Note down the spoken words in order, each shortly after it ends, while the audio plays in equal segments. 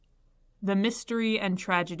The Mystery and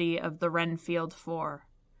Tragedy of the Renfield Four,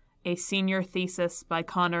 a senior thesis by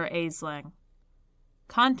Connor Aisling.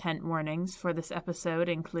 Content warnings for this episode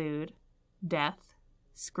include death,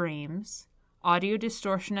 screams, audio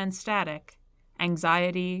distortion and static,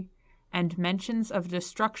 anxiety, and mentions of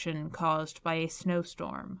destruction caused by a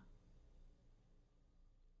snowstorm.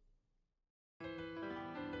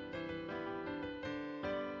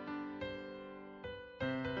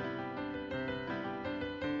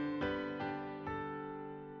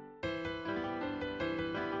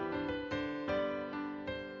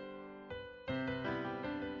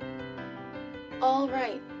 All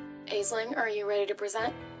right. Aisling, are you ready to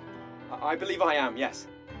present? I believe I am, yes.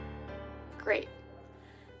 Great.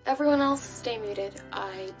 Everyone else, stay muted.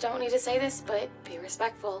 I don't need to say this, but be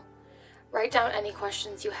respectful. Write down any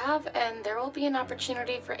questions you have, and there will be an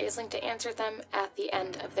opportunity for Aisling to answer them at the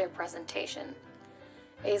end of their presentation.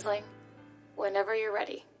 Aisling, whenever you're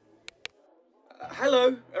ready.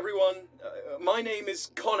 Hello, everyone. My name is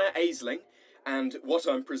Connor Aisling, and what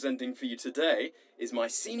I'm presenting for you today is my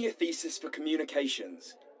senior thesis for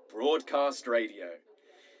communications, broadcast radio.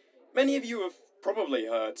 Many of you have probably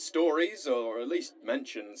heard stories, or at least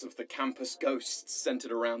mentions, of the campus ghosts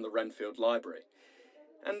centred around the Renfield Library.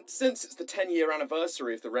 And since it's the 10-year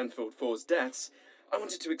anniversary of the Renfield Four's deaths, I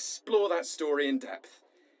wanted to explore that story in depth.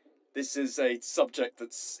 This is a subject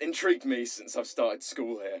that's intrigued me since I've started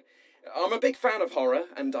school here. I'm a big fan of horror,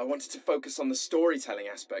 and I wanted to focus on the storytelling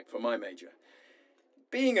aspect for my major.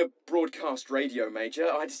 Being a broadcast radio major,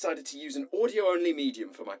 I decided to use an audio-only medium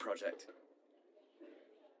for my project.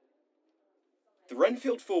 The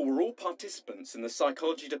Renfield Four were all participants in the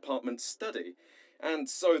psychology department's study, and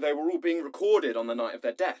so they were all being recorded on the night of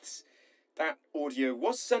their deaths. That audio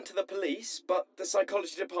was sent to the police, but the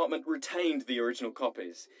psychology department retained the original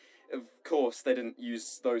copies. Of course, they didn't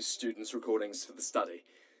use those students' recordings for the study.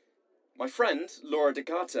 My friend, Laura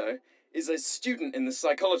D'Agato, is a student in the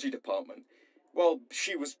psychology department. While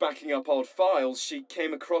she was backing up old files, she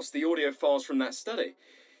came across the audio files from that study.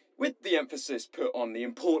 With the emphasis put on the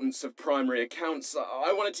importance of primary accounts,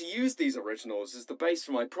 I wanted to use these originals as the base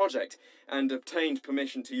for my project, and obtained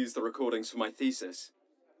permission to use the recordings for my thesis.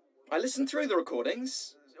 I listened through the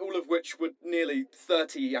recordings, all of which were nearly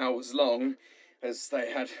 30 hours long, as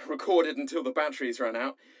they had recorded until the batteries ran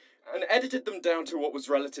out, and edited them down to what was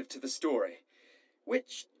relative to the story,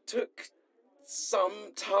 which took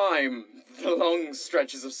some time. The long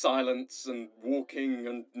stretches of silence and walking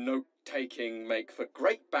and note-taking make for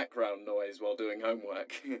great background noise while doing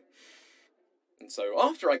homework. And so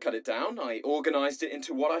after I cut it down, I organised it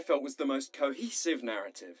into what I felt was the most cohesive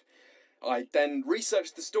narrative. I then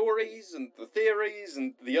researched the stories and the theories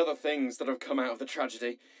and the other things that have come out of the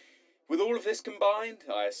tragedy. With all of this combined,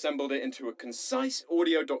 I assembled it into a concise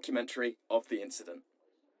audio documentary of the incident.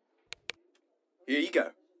 Here you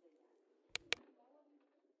go.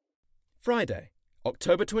 Friday,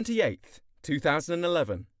 October 28th,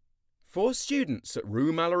 2011. 4 students at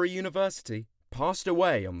Rue Mallory University passed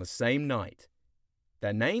away on the same night.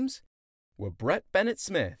 Their names were Brett Bennett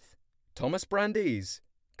Smith, Thomas Brandeis,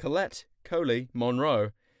 Colette Coley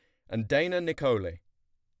Monroe, and Dana Nicoli.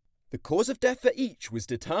 The cause of death for each was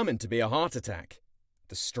determined to be a heart attack.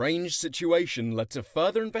 The strange situation led to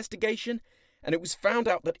further investigation, and it was found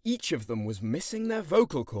out that each of them was missing their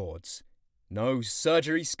vocal cords. No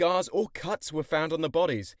surgery scars or cuts were found on the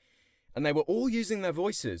bodies, and they were all using their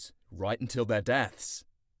voices right until their deaths.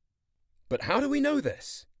 But how do we know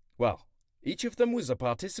this? Well, each of them was a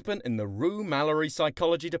participant in the Rue Mallory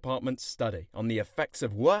Psychology Department's study on the effects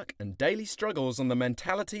of work and daily struggles on the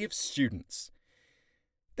mentality of students.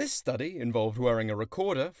 This study involved wearing a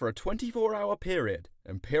recorder for a 24-hour period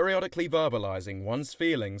and periodically verbalizing one's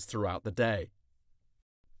feelings throughout the day.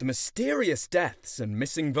 The mysterious deaths and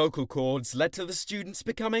missing vocal cords led to the students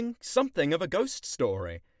becoming something of a ghost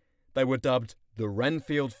story. They were dubbed the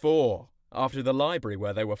Renfield Four, after the library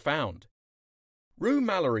where they were found. Rue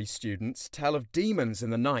Mallory students tell of demons in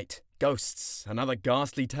the night, ghosts, and other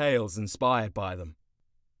ghastly tales inspired by them.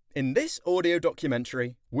 In this audio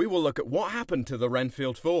documentary, we will look at what happened to the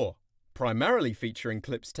Renfield Four, primarily featuring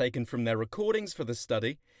clips taken from their recordings for the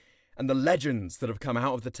study, and the legends that have come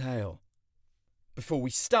out of the tale. Before we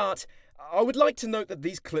start, I would like to note that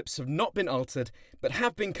these clips have not been altered, but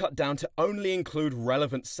have been cut down to only include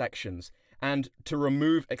relevant sections, and to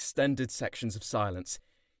remove extended sections of silence.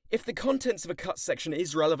 If the contents of a cut section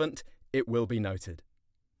is relevant, it will be noted.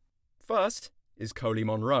 First is Coley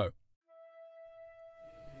Monroe.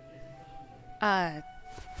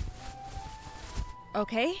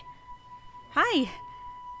 Okay. Hi,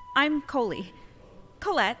 I'm Coley.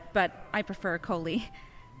 Colette, but I prefer Coley.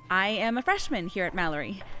 I am a freshman here at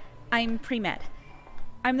Mallory. I'm pre-med.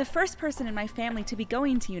 I'm the first person in my family to be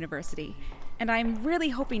going to university, and I'm really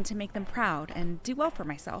hoping to make them proud and do well for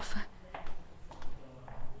myself.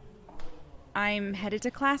 I'm headed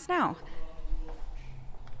to class now.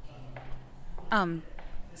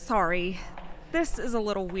 Sorry. This is a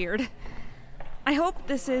little weird. I hope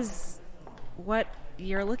this is what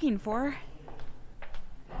you're looking for.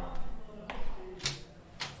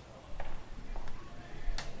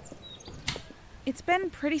 It's been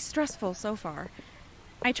pretty stressful so far.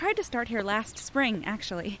 I tried to start here last spring,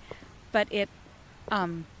 actually, but it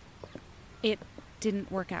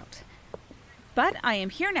didn't work out. But I am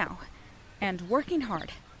here now, and working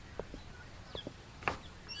hard.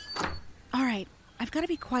 All right, I've got to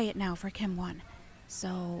be quiet now for Chem 1.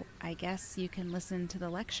 So I guess you can listen to the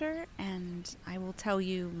lecture, and I will tell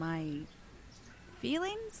you my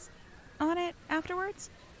feelings on it afterwards.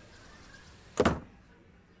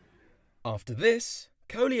 After this,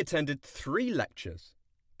 Coley attended 3 lectures: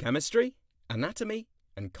 chemistry, anatomy,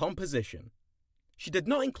 and composition. She did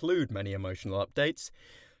not include many emotional updates,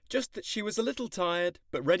 just that she was a little tired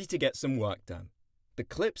but ready to get some work done. The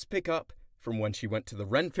clips pick up from when she went to the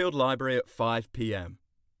Renfield library at 5 p.m.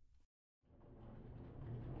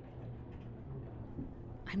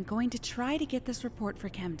 I'm going to try to get this report for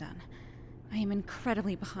Chem done. I am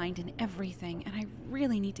incredibly behind in everything, and I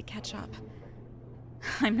really need to catch up.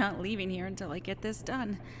 I'm not leaving here until I get this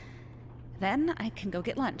done. Then I can go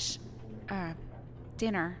get lunch.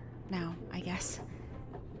 Dinner now, I guess.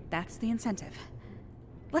 That's the incentive.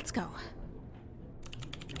 Let's go.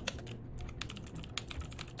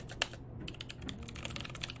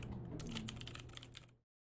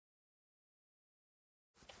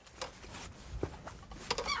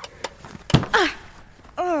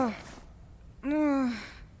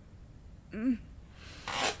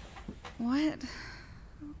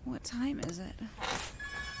 What time is it?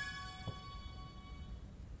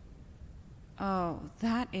 Oh,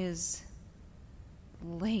 that is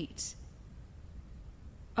late.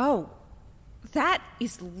 Oh, that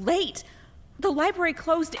is late. The library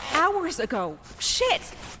closed hours ago. Shit!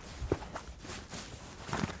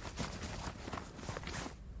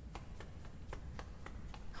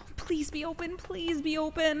 Please be open, please be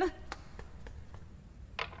open.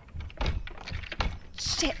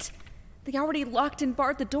 Shit! They already locked and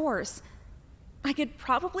barred the doors. I could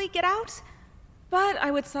probably get out, but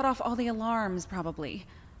I would set off all the alarms, probably.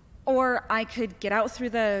 Or I could get out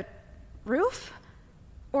through the roof?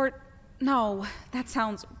 Or, no, that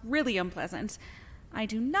sounds really unpleasant. I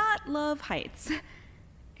do not love heights.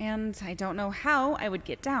 And I don't know how I would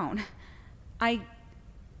get down. I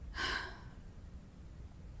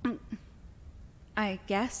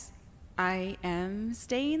guess I am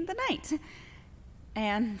staying the night.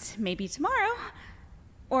 And maybe tomorrow.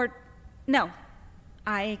 Or, no,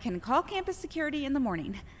 I can call campus security in the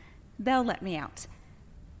morning. They'll let me out.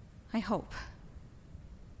 I hope.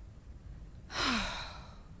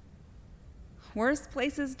 Worst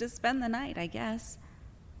places to spend the night, I guess.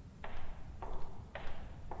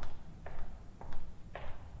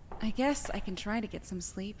 I guess I can try to get some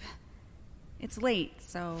sleep. It's late,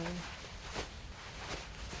 so...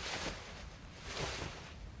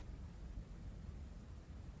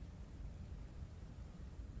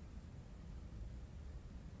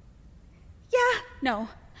 No,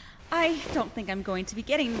 I don't think I'm going to be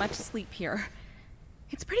getting much sleep here.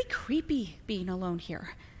 It's pretty creepy being alone here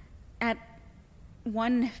at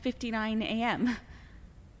 1:59 a.m.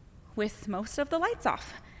 with most of the lights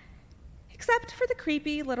off, except for the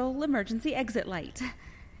creepy little emergency exit light,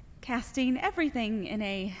 casting everything in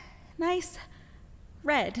a nice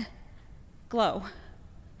red glow.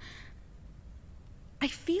 I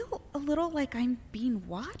feel a little like I'm being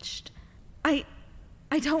watched. I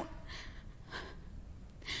don't...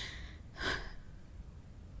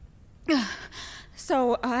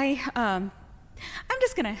 So I'm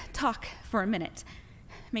just gonna talk for a minute.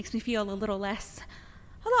 Makes me feel a little less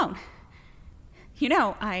alone. You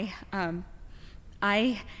know, I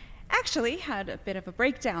actually had a bit of a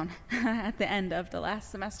breakdown at the end of the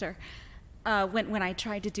last semester when I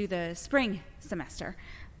tried to do the spring semester.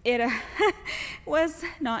 It was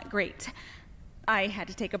not great. I had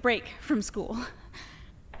to take a break from school.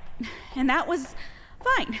 And that was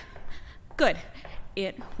fine. Good.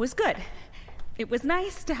 It was good. It was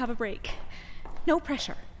nice to have a break. No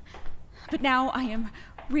pressure. But now I am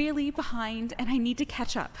really behind and I need to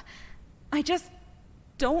catch up. I just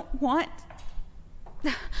don't want...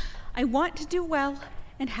 I want to do well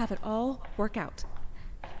and have it all work out.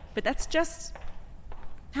 But that's just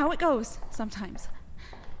how it goes sometimes.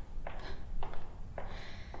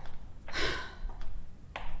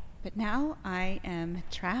 But now I am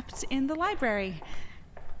trapped in the library.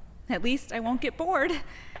 At least I won't get bored.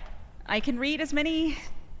 I can read as many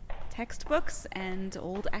textbooks and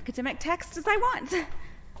old academic texts as I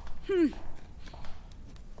want.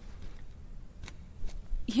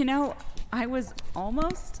 You know, I was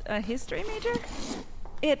almost a history major.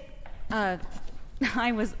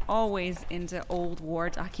 I was always into old war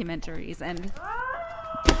documentaries and...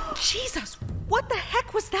 Jesus, what the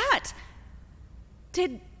heck was that?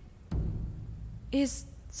 Is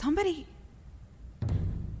somebody...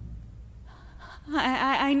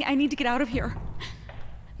 I need to get out of here.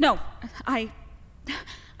 No, I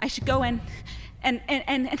should go and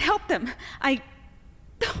help them. Oh,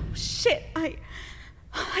 shit, I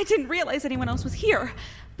didn't realize anyone else was here,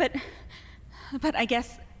 but I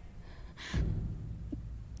guess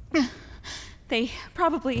they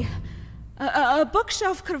probably a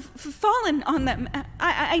bookshelf could have fallen on them.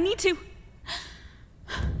 I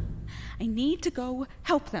need to go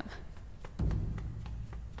help them.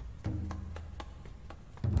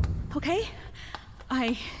 Okay?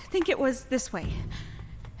 I think it was this way.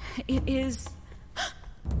 It is...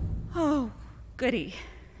 Oh, goody.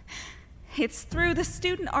 It's through the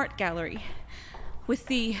student art gallery, with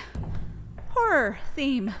the horror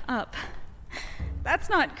theme up. That's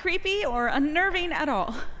not creepy or unnerving at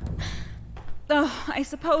all. Though I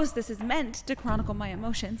suppose this is meant to chronicle my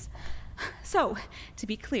emotions. So, to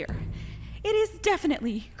be clear, it is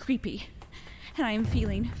definitely creepy. And I am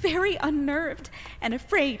feeling very unnerved and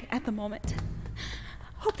afraid at the moment.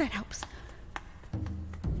 Hope that helps.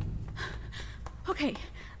 Okay,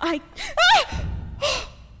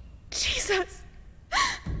 Jesus!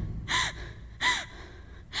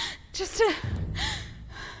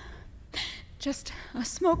 Just a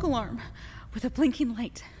smoke alarm with a blinking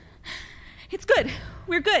light. It's good.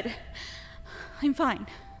 We're good. I'm fine.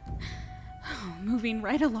 Moving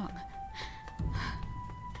right along.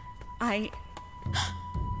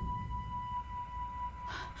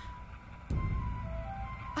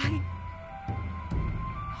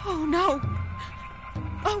 Oh no!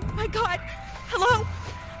 Oh my God! Hello?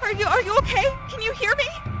 Are you okay? Can you hear me?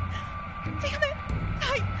 Damn it!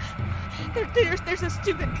 There's a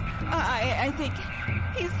student. I think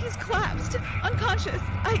he's collapsed, unconscious.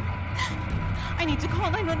 I need to call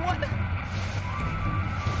 911.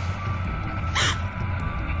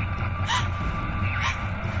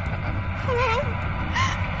 Hello?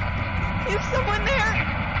 Is someone there?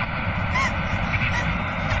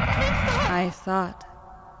 I thought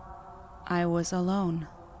I was alone.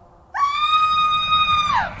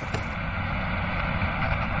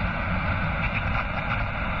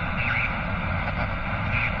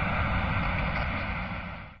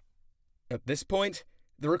 At this point,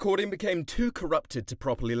 the recording became too corrupted to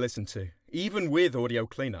properly listen to, even with audio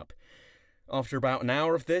cleanup. After about an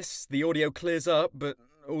hour of this, the audio clears up, but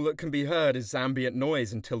all that can be heard is ambient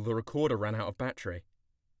noise until the recorder ran out of battery.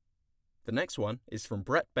 The next one is from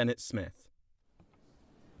Brett Bennett Smith.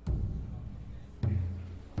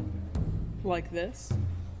 Like this?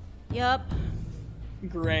 Yup.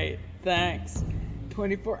 Great, thanks.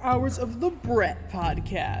 24 hours of the Brett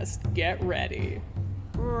podcast. Get ready.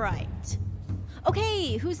 Right.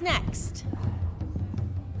 Okay, who's next?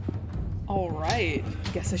 Alright,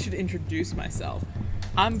 guess I should introduce myself.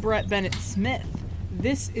 I'm Brett Bennett Smith.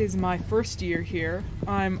 This is my first year here.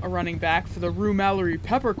 I'm a running back for the Rue Mallory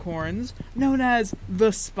Peppercorns, known as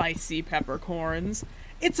the Spicy Peppercorns.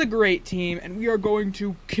 It's a great team, and we are going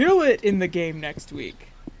to kill it in the game next week.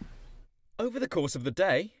 Over the course of the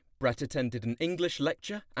day, Brett attended an English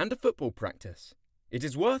lecture and a football practice. It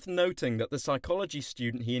is worth noting that the psychology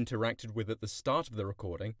student he interacted with at the start of the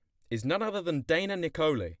recording is none other than Dana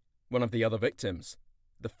Nicoli, one of the other victims.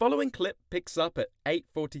 The following clip picks up at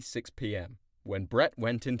 8:46 p.m, when Brett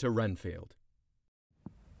went into Renfield.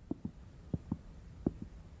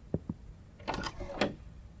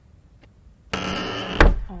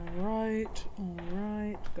 Alright,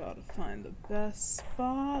 gotta find the best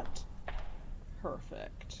spot.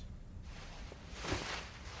 Perfect.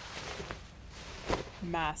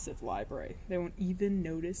 Massive library. They won't even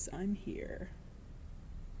notice I'm here.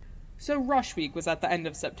 So Rush Week was at the end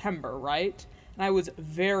of September, right? And I was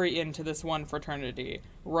very into this one fraternity,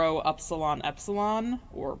 Rho Upsilon Epsilon,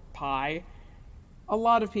 or Pi. A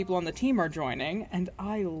lot of people on the team are joining, and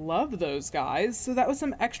I love those guys, so that was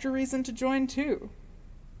some extra reason to join too.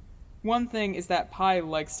 One thing is that Pi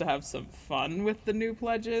likes to have some fun with the new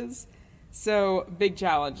pledges, so big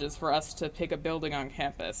challenge is for us to pick a building on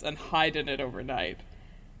campus and hide in it overnight.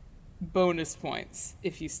 Bonus points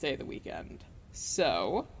if you stay the weekend.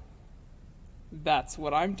 So, that's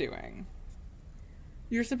what I'm doing.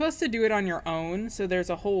 You're supposed to do it on your own, so there's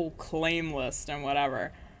a whole claim list and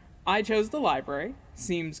whatever. I chose the library.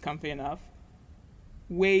 Seems comfy enough.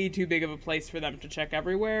 Way too big of a place for them to check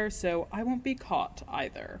everywhere, so I won't be caught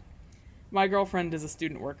either. My girlfriend is a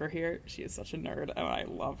student worker here. She is such a nerd, and I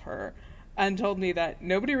love her. And told me that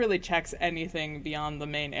nobody really checks anything beyond the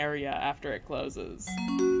main area after it closes.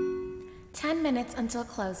 10 minutes until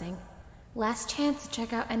closing. Last chance to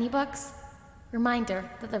check out any books. Reminder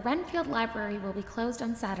that the Renfield Library will be closed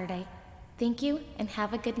on Saturday. Thank you, and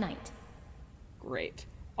have a good night. Great.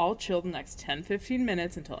 I'll chill the next 10-15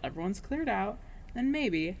 minutes until everyone's cleared out, then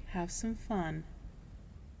maybe have some fun.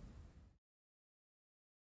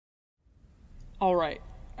 Alright,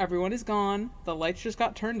 everyone is gone. The lights just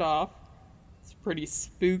got turned off. It's pretty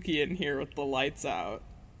spooky in here with the lights out.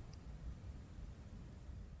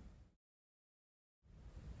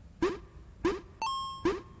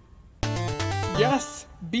 Yes!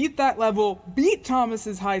 Beat that level! Beat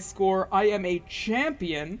Thomas's high score! I am a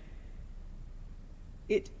champion!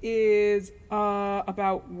 It is,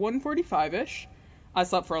 about 1:45-ish. I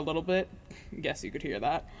slept for a little bit. Guess you could hear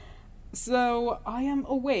that. So, I am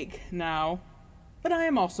awake now. But I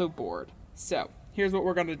am also bored. So, here's what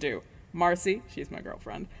we're gonna do. Marcy, she's my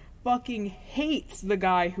girlfriend, fucking hates the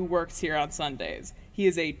guy who works here on Sundays. He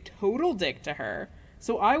is a total dick to her.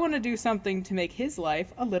 So I want to do something to make his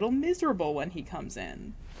life a little miserable when he comes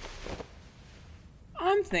in.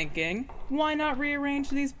 I'm thinking, why not rearrange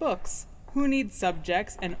these books? Who needs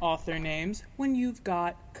subjects and author names when you've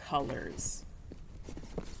got colors?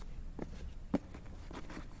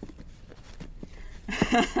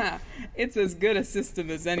 It's as good a system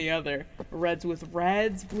as any other. Reds with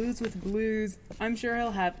reds, blues with blues. I'm sure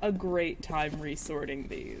he'll have a great time resorting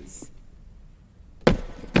these.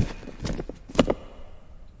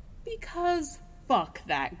 Because fuck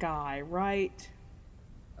that guy, right?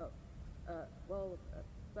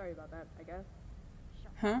 Sorry about that, I guess.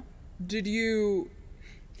 Huh? Did you...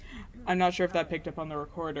 I'm not sure if that picked up on the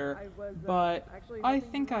recorder, but I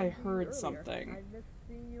think I heard something. I missed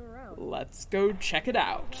seeing you around. Let's go check it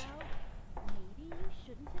out. Maybe you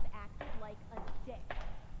shouldn't have acted like a dick.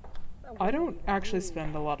 I don't actually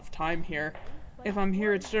spend a lot of time here. If I'm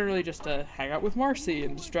here, it's generally just to hang out with Marcy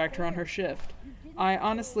and distract her on her shift. I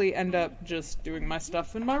honestly end up just doing my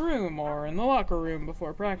stuff in my room or in the locker room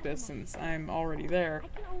before practice since I'm already there.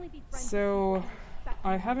 So,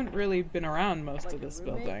 I haven't really been around most of this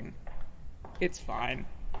building. It's fine.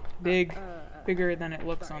 Bigger than it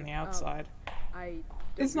looks on the outside.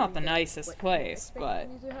 It's not the nicest place, but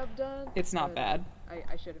it's not bad.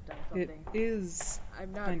 I should have done something. It is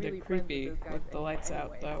kind of creepy with the lights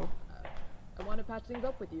out, though. I want to patch things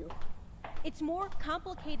up with you. It's more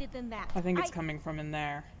complicated than that. I think it's coming from in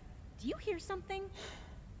there. Do you hear something?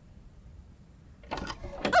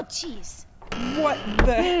 Oh, jeez. What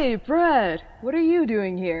the... Hey, Brett, what are you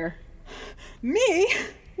doing here? Me?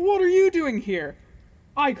 What are you doing here?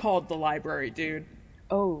 I called the library, dude.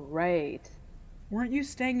 Oh, right. Weren't you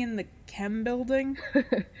staying in the chem building?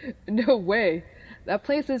 No way. That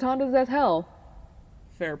place is haunted as hell.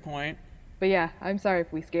 Fair point. But yeah, I'm sorry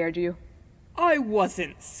if we scared you. I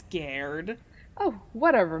wasn't scared. Oh,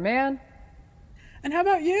 whatever, man. And how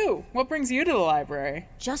about you? What brings you to the library?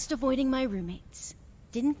 Just avoiding my roommates.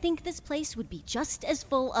 Didn't think this place would be just as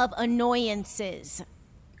full of annoyances.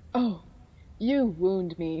 Oh, you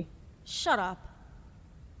wound me. Shut up.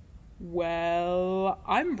 Well,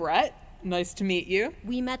 I'm Brett. Nice to meet you.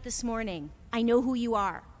 We met this morning. I know who you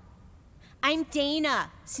are. I'm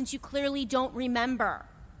Dana, since you clearly don't remember.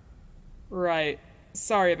 Right.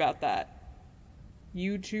 Sorry about that.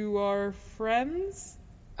 You two are friends?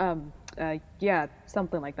 Yeah,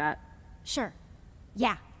 something like that. Sure.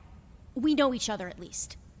 Yeah. We know each other at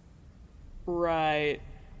least. Right.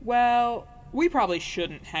 Well, we probably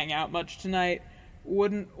shouldn't hang out much tonight.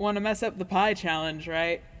 Wouldn't want to mess up the pie challenge,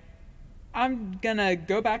 right? I'm gonna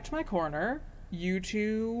go back to my corner. You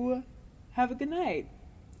two have a good night,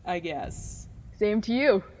 I guess. Same to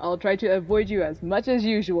you. I'll try to avoid you as much as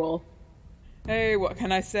usual. Hey, what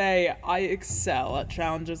can I say? I excel at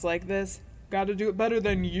challenges like this. Gotta do it better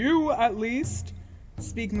than you, at least.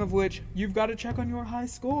 Speaking of which, you've got to check on your high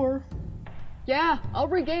score. Yeah, I'll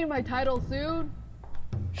regain my title soon.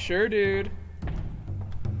 Sure, dude.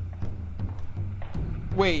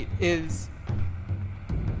 Wait,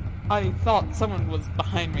 I thought someone was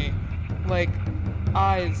behind me. Like,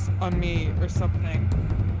 eyes on me or something.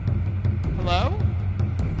 Hello?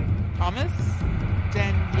 Thomas?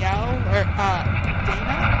 Danielle? Or,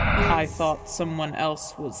 Dana? I thought someone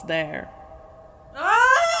else was there.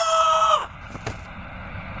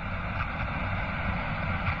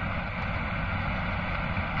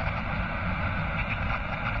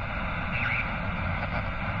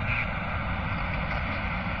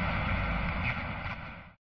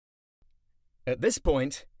 At this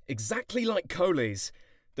point, exactly like Coley's,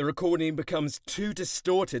 the recording becomes too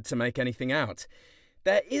distorted to make anything out.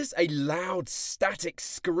 There is a loud, static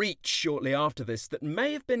screech shortly after this that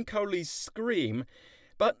may have been Coley's scream,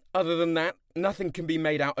 but other than that, nothing can be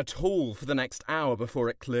made out at all for the next hour before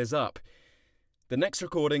it clears up. The next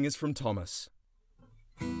recording is from Thomas.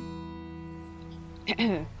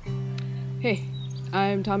 Hey,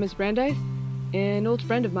 I'm Thomas Brandeis. An old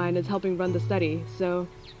friend of mine is helping run the study, so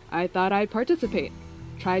I thought I'd participate.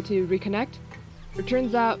 Try to reconnect. It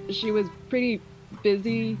turns out she was pretty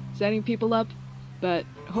busy setting people up, but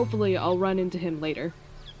hopefully I'll run into him later.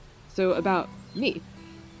 So about me.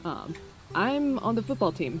 I'm on the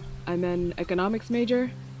football team. I'm an economics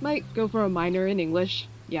major. Might go for a minor in English.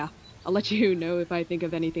 Yeah, I'll let you know if I think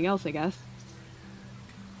of anything else, I guess.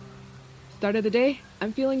 Start of the day,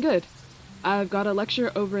 I'm feeling good. I've got a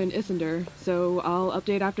lecture over in Issender, so I'll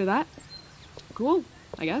update after that. Cool,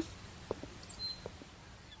 I guess.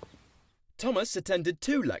 Thomas attended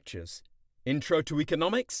 2 lectures, Intro to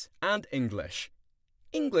Economics and English.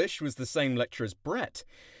 English was the same lecture as Brett,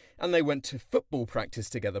 and they went to football practice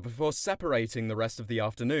together before separating the rest of the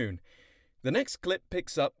afternoon. The next clip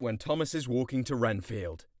picks up when Thomas is walking to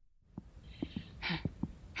Renfield.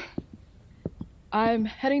 I'm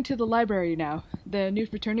heading to the library now. The new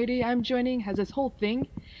fraternity I'm joining has this whole thing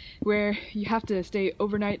where you have to stay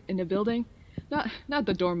overnight in a building. Not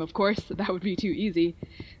the dorm, of course, that would be too easy.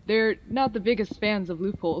 They're not the biggest fans of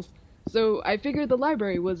loopholes, so I figured the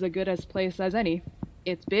library was as good a place as any.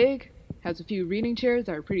 It's big, has a few reading chairs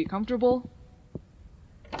that are pretty comfortable.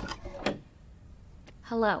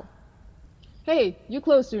 Hello. Hey, you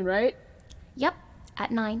close soon, right? Yep,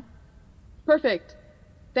 at 9. Perfect.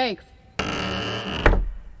 Thanks.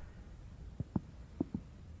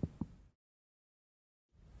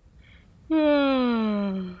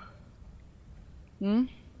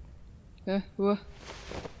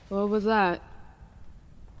 What was that?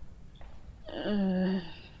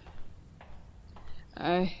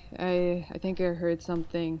 I think I heard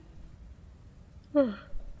something.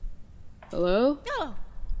 Hello? Oh,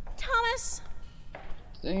 Thomas?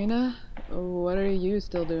 Dana? What are you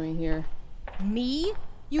still doing here? Me?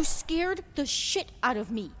 You scared the shit out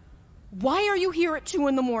of me. Why are you here at 2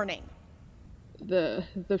 in the morning? The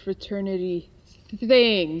fraternity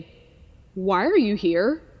thing. Why are you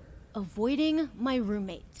here? Avoiding my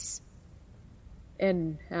roommates.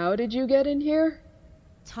 And how did you get in here?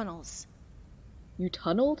 Tunnels. You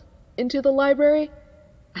tunneled into the library?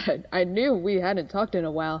 I knew we hadn't talked in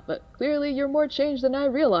a while, but clearly you're more changed than I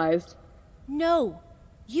realized. No,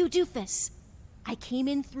 you doofus. I came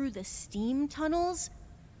in through the steam tunnels.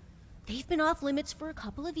 They've been off limits for a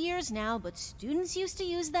couple of years now, but students used to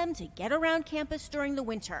use them to get around campus during the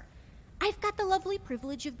winter. I've got the lovely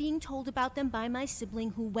privilege of being told about them by my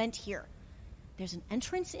sibling who went here. There's an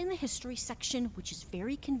entrance in the history section, which is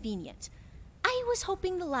very convenient. I was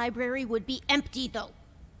hoping the library would be empty, though.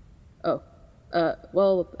 Oh,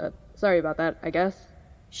 sorry about that, I guess.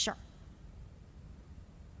 Sure.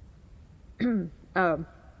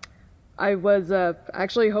 I was,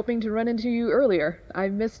 actually hoping to run into you earlier. I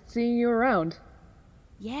missed seeing you around.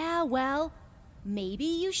 Yeah, well, maybe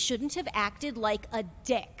you shouldn't have acted like a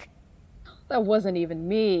dick. That wasn't even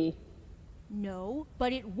me. No,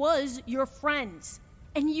 but it was your friends.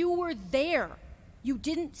 And you were there. You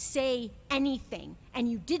didn't say anything,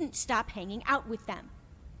 and you didn't stop hanging out with them.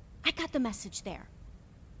 I got the message there.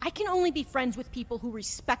 I can only be friends with people who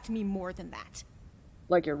respect me more than that.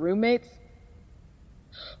 Like your roommates?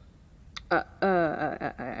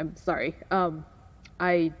 I'm sorry.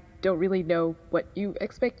 I don't really know what you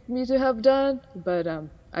expect me to have done, but,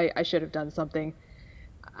 I should have done something.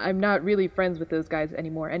 I'm not really friends with those guys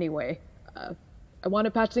anymore anyway. I want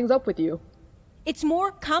to patch things up with you. It's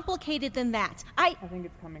more complicated than that. I think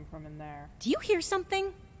it's coming from in there. Do you hear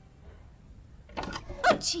something?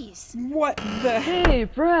 Oh, jeez. What the... Hey,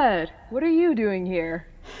 Brett, what are you doing here?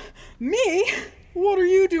 Me? What are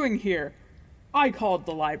you doing here? I called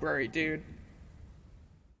the library, dude.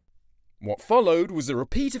 What followed was a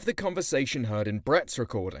repeat of the conversation heard in Brett's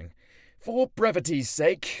recording. For brevity's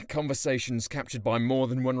sake, conversations captured by more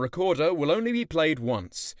than one recorder will only be played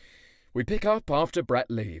once. We pick up after Brett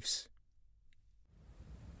leaves.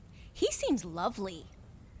 He seems lovely.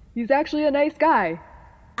 He's actually a nice guy.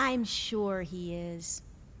 I'm sure he is.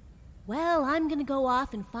 Well, I'm gonna go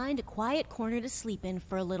off and find a quiet corner to sleep in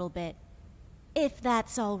for a little bit. If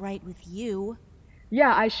that's all right with you.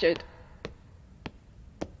 Yeah, I should.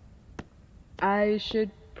 I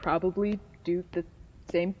should probably do the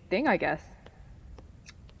same thing, I guess.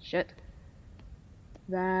 Shit.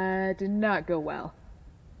 That did not go well.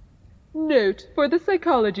 Note for the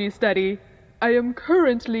psychology study. I am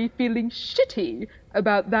currently feeling shitty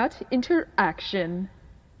about that interaction.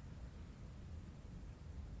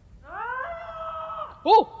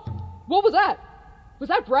 Oh! What was that? Was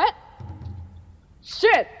that Brett?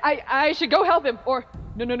 Shit! I should go help him, or...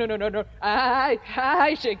 No.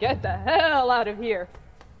 I should get the hell out of here.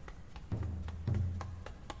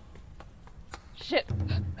 Shit.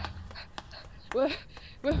 Where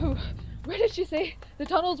did she say the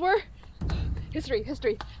tunnels were? History.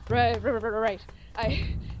 Right.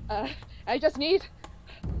 I just need...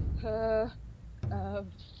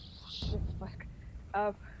 shit,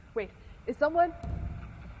 fuck. Wait, is someone...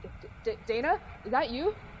 Dana? Is that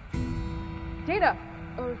you? Dana!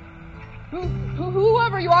 Or...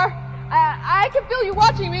 Whoever you are, I can feel you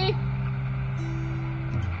watching me!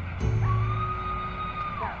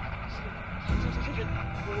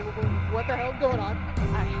 What the hell's going on?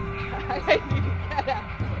 I need to get out.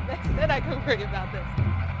 Then I can worry about this.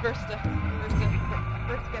 First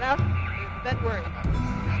get out, then worry.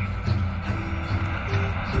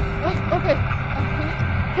 Oh, okay.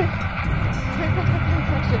 Pay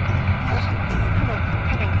attention. Come on.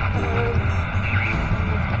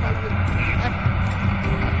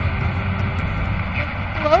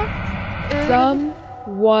 Hello?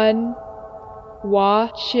 Someone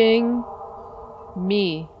watching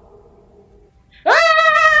me.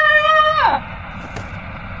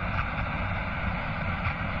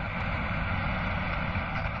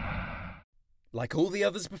 Like all the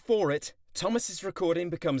others before it, Thomas's recording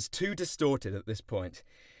becomes too distorted at this point.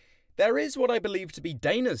 There is what I believe to be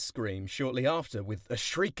Dana's scream shortly after, with a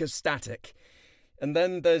shriek of static. And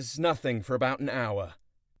then there's nothing for about an hour.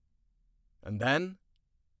 And then,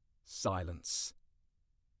 silence.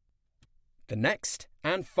 The next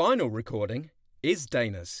and final recording is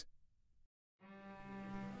Dana's.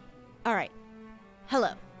 All right.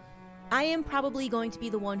 Hello. I am probably going to be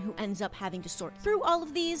the one who ends up having to sort through all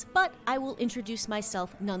of these, but I will introduce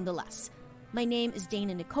myself nonetheless. My name is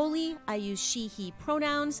Dana Nicoli. I use she, he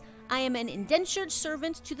pronouns. I am an indentured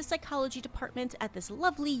servant to the psychology department at this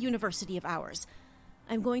lovely university of ours.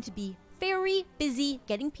 I'm going to be very busy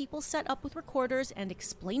getting people set up with recorders and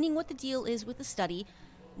explaining what the deal is with the study.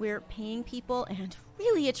 We're paying people and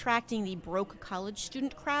really attracting the broke college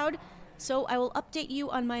student crowd, so I will update you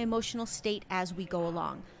on my emotional state as we go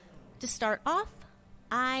along. To start off,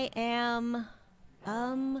 I am,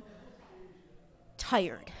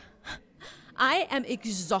 tired. I am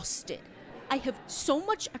exhausted. I have so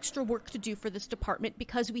much extra work to do for this department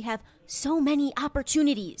because we have so many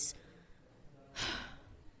opportunities.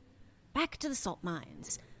 Back to the salt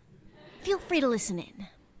mines. Feel free to listen in.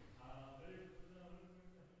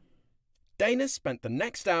 Dana spent the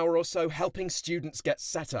next hour or so helping students get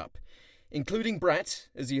set up, including Brett,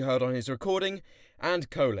 as you heard on his recording, and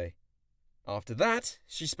Coley. After that,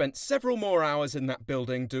 she spent several more hours in that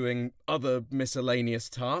building doing other miscellaneous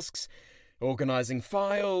tasks, organising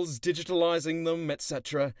files, digitalising them,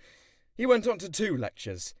 etc. He went on to 2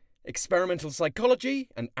 lectures, Experimental Psychology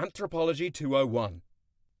and Anthropology 201.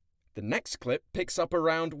 The next clip picks up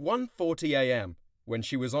around 1:40 a.m, when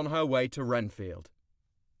she was on her way to Renfield.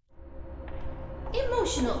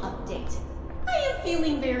 Emotional update. I am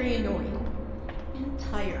feeling very annoyed and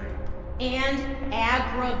tired and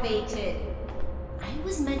aggravated. I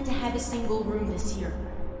was meant to have a single room this year.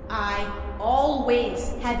 I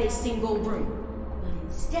always have a single room. But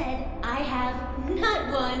instead, I have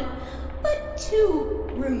not 1, but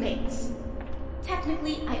 2 roommates.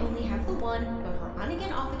 Technically, I only have the 1, but her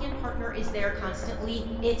on-again, off-again partner is there constantly.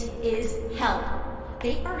 It is hell.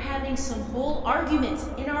 They are having some whole argument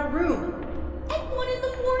in our room at 1 in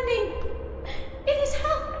the morning. It is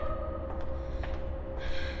hell.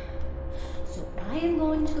 So I am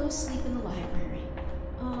going to go sleep in the library.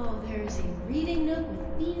 Oh, there's a reading nook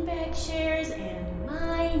with beanbag chairs and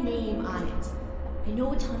my name on it. I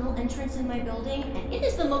know a tunnel entrance in my building, and it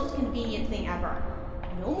is the most convenient thing ever.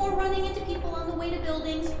 No more running into people on the way to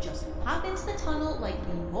buildings, just pop into the tunnel like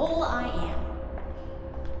the mole I am.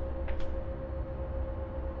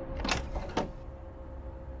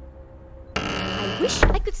 I wish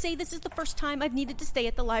I could say this is the first time I've needed to stay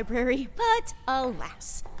at the library, but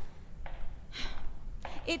alas.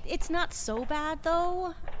 It's not so bad,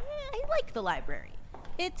 though. I like the library.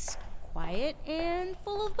 It's quiet and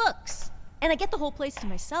full of books. And I get the whole place to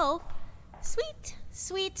myself. Sweet,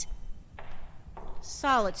 sweet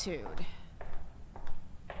solitude.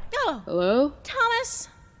 Oh. Hello? Thomas?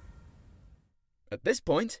 At this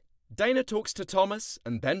point, Dana talks to Thomas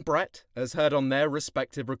and then Brett, as heard on their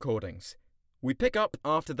respective recordings. We pick up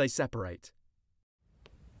after they separate.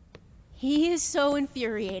 He is so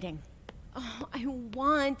infuriating. Oh,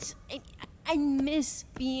 I I miss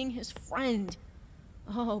being his friend.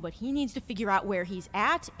 Oh, but he needs to figure out where he's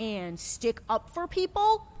at and stick up for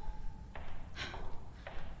people.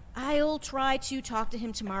 I'll try to talk to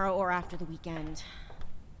him tomorrow or after the weekend.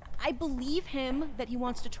 I believe him that he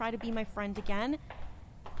wants to try to be my friend again.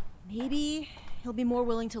 Maybe he'll be more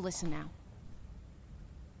willing to listen now.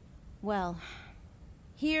 Well,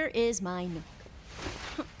 here is my nook.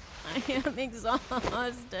 I am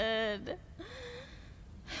exhausted.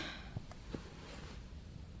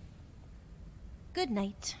 Good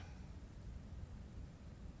night.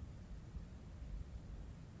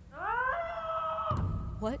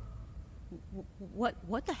 What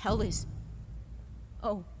the hell is...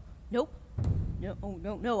 Oh, nope.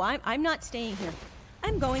 No, I'm not staying here.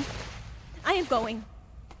 I'm going. I am going.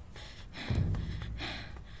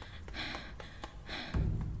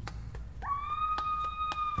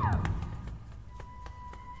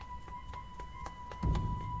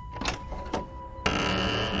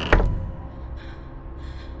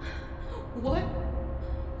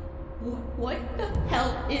 What the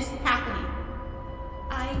hell is happening?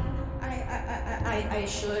 I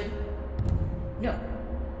should... No.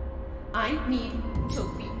 I need to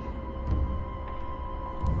leave.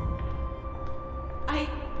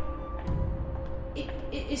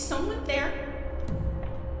 Is someone there?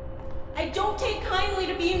 I don't take kindly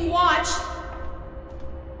to being watched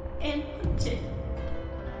and hunted.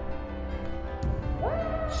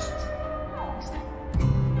 Was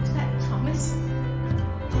that Thomas?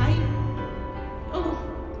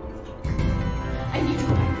 I need to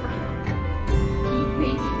go back for him. He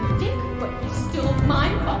may be a dick, but he's still my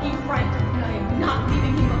fucking friend, and I am not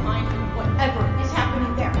leaving him behind in whatever is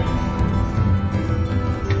happening there.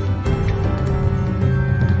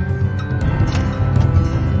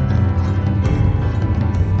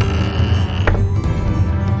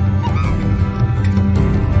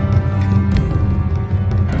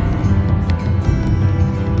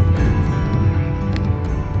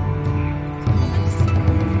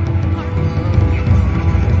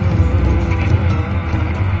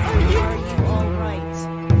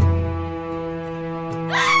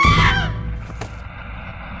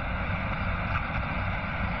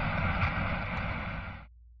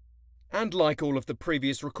 And like all of the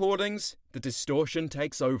previous recordings, the distortion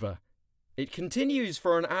takes over. It continues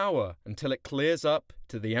for an hour until it clears up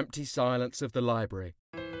to the empty silence of the library.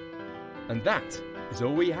 And that is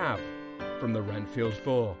all we have from the Renfield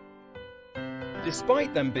 4.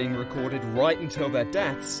 Despite them being recorded right until their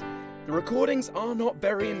deaths, the recordings are not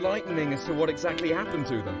very enlightening as to what exactly happened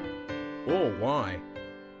to them, or why.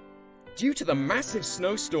 Due to the massive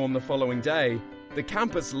snowstorm the following day, the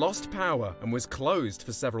campus lost power and was closed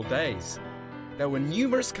for several days. There were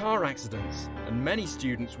numerous car accidents, and many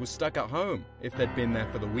students were stuck at home if they'd been there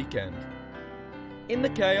for the weekend. In the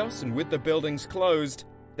chaos and with the buildings closed,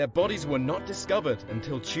 their bodies were not discovered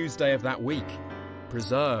until Tuesday of that week,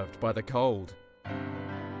 preserved by the cold.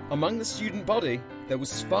 Among the student body, there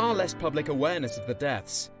was far less public awareness of the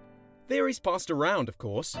deaths. Theories passed around, of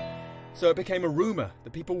course, so it became a rumour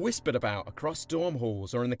that people whispered about across dorm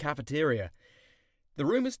halls or in the cafeteria. The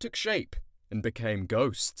rumours took shape and became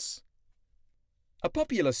ghosts. A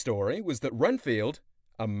popular story was that Renfield,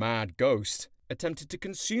 a mad ghost, attempted to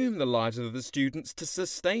consume the lives of the students to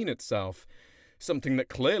sustain itself, something that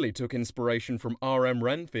clearly took inspiration from R.M.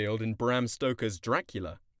 Renfield in Bram Stoker's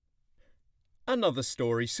Dracula. Another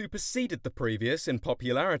story superseded the previous in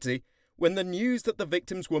popularity when the news that the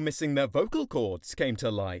victims were missing their vocal cords came to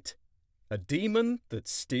light. A demon that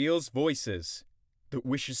steals voices, that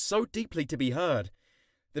wishes so deeply to be heard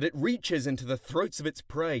that it reaches into the throats of its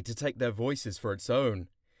prey to take their voices for its own.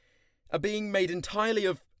 A being made entirely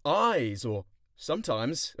of eyes, or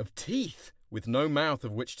sometimes of teeth, with no mouth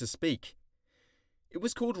of which to speak. It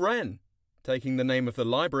was called Ren, taking the name of the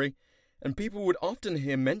library, and people would often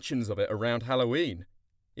hear mentions of it around Halloween.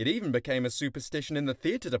 It even became a superstition in the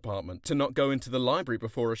theatre department to not go into the library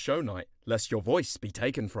before a show night, lest your voice be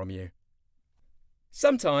taken from you.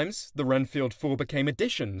 Sometimes the Renfield 4 became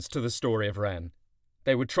additions to the story of Ren.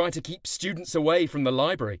 They would try to keep students away from the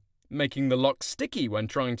library, making the lock sticky when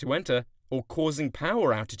trying to enter, or causing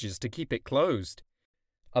power outages to keep it closed.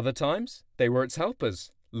 Other times, they were its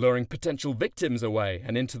helpers, luring potential victims away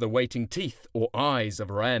and into the waiting teeth or eyes of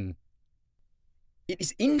Ren. It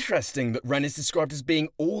is interesting that Ren is described as being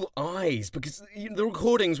all eyes, because the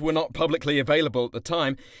recordings were not publicly available at the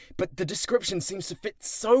time, but the description seems to fit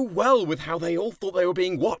so well with how they all thought they were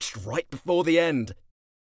being watched right before the end.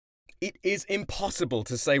 It is impossible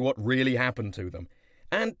to say what really happened to them.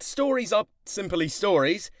 And stories are simply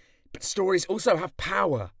stories, but stories also have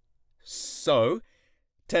power. So,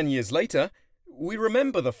 10 years later, We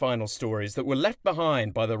remember the final stories that were left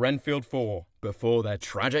behind by the Renfield Four before their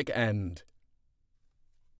tragic end.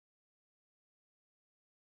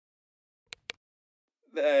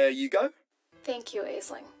 There you go. Thank you,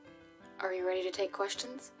 Aisling. Are you ready to take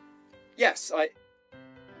questions? Yes,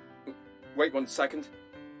 Wait 1 second.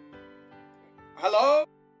 Hello?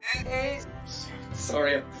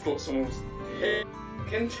 Sorry, I thought someone was here.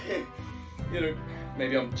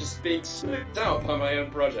 Maybe I'm just being snooped out by my own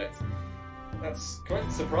project. That's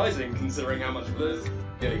quite surprising considering how much of it is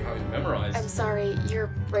getting how memorized. I'm sorry, you're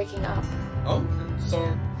breaking up. Oh,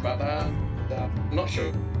 sorry about that. I'm not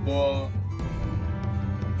sure what...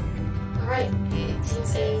 Alright, it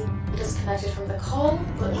seems they disconnected from the call,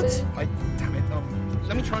 but... What? Damn it.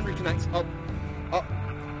 Let me try and reconnect.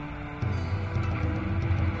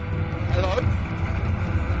 Hello?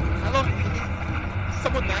 Hello?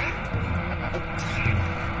 Someone there?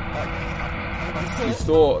 You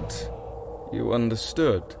thought you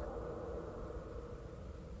understood.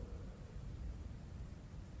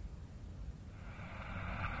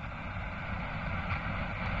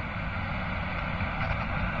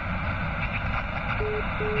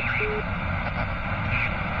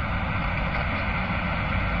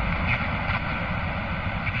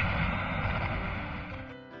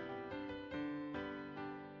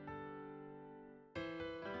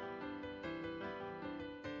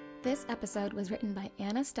 This episode was written by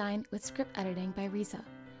Anna Stein with script editing by Risa.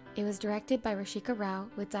 It was directed by Rashika Rao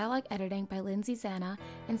with dialogue editing by Lindsay Zana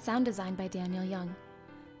and sound design by Daniel Young.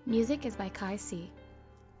 Music is by Kai C.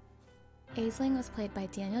 Aisling was played by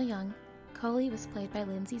Daniel Young, Coley was played by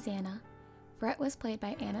Lindsay Zana, Brett was played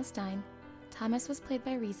by Anna Stein, Thomas was played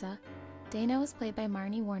by Risa, Dana was played by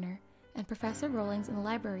Marnie Warner, and Professor Rollings and the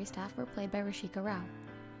library staff were played by Rashika Rao.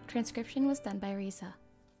 Transcription was done by Risa.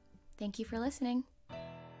 Thank you for listening.